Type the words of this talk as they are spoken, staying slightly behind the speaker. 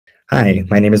Hi,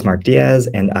 my name is Mark Díaz,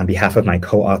 and on behalf of my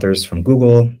co-authors from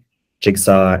Google,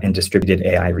 Jigsaw, and Distributed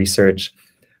AI Research,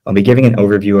 I'll be giving an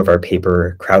overview of our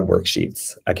paper,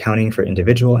 CrowdWorkSheets, Accounting for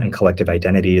Individual and Collective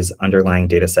Identities Underlying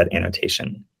Dataset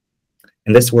Annotation.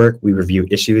 In this work, we review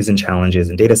issues and challenges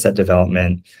in dataset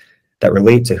development that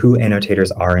relate to who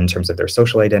annotators are in terms of their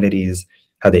social identities,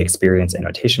 how they experience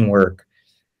annotation work,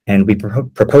 and we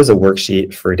propose a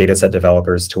worksheet for dataset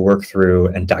developers to work through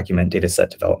and document dataset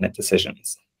development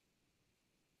decisions.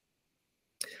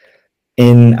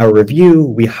 In our review,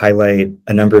 we highlight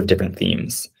a number of different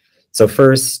themes. So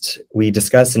first, we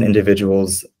discuss an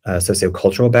individual's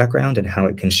sociocultural background and how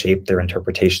it can shape their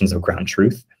interpretations of ground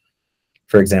truth.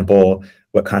 For example,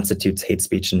 what constitutes hate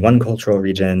speech in one cultural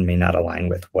region may not align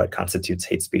with what constitutes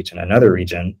hate speech in another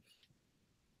region.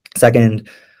 Second,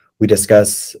 we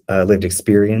discuss lived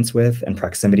experience with and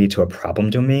proximity to a problem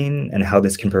domain and how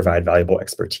this can provide valuable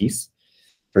expertise.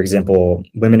 For example,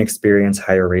 women experience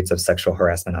higher rates of sexual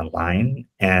harassment online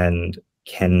and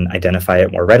can identify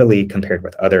it more readily compared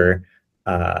with other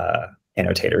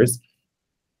annotators.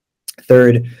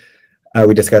 Third,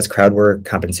 we discuss crowd work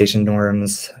compensation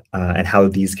norms and how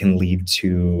these can lead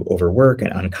to overwork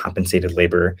and uncompensated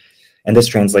labor. And this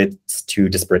translates to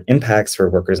disparate impacts for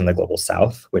workers in the Global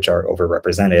South, which are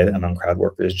overrepresented among crowd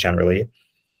workers generally.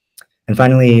 And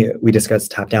finally, we discuss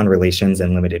top-down relations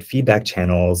and limited feedback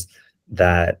channels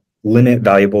that limit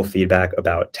valuable feedback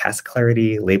about task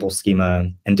clarity, label schema,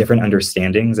 and different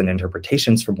understandings and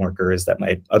interpretations from workers that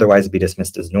might otherwise be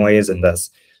dismissed as noise and thus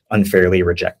unfairly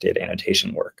rejected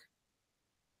annotation work.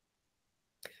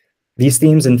 These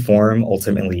themes inform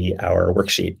ultimately our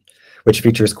worksheet, which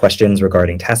features questions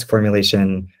regarding task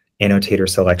formulation, annotator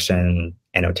selection,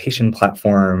 annotation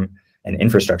platform, and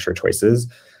infrastructure choices,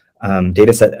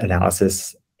 dataset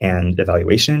analysis and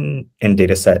evaluation, and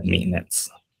dataset maintenance.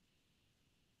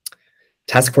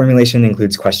 Task formulation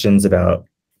includes questions about,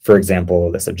 for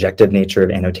example, the subjective nature of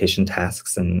annotation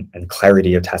tasks and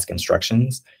clarity of task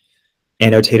instructions.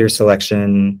 Annotator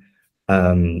selection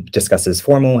discusses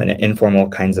formal and informal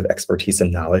kinds of expertise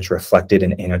and knowledge reflected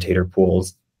in annotator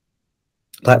pools.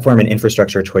 Platform and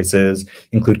infrastructure choices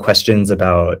include questions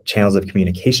about channels of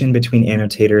communication between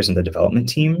annotators and the development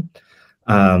team,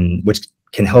 which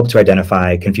can help to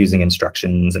identify confusing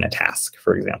instructions in a task,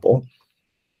 for example.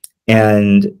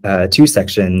 And two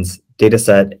sections,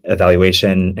 dataset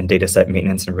evaluation and dataset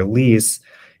maintenance and release,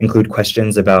 include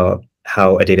questions about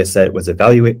how a dataset was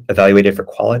evaluated for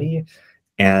quality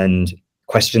and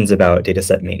questions about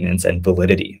dataset maintenance and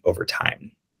validity over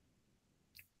time.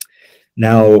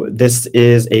 Now, this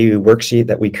is a worksheet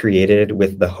that we created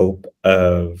with the hope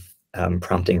of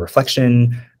prompting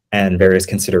reflection and various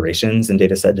considerations in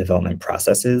dataset development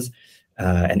processes.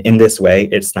 And in this way,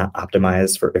 it's not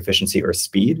optimized for efficiency or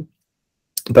speed,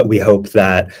 but we hope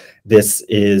that this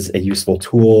is a useful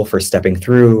tool for stepping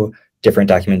through different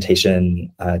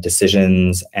documentation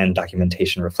decisions and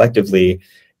documentation reflectively,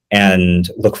 and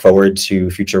look forward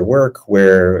to future work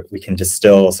where we can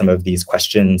distill some of these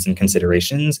questions and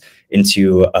considerations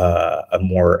into a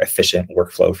more efficient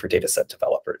workflow for dataset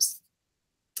developers.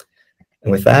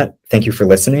 And with that, thank you for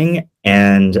listening,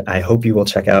 and I hope you will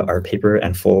check out our paper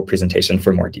and full presentation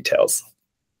for more details.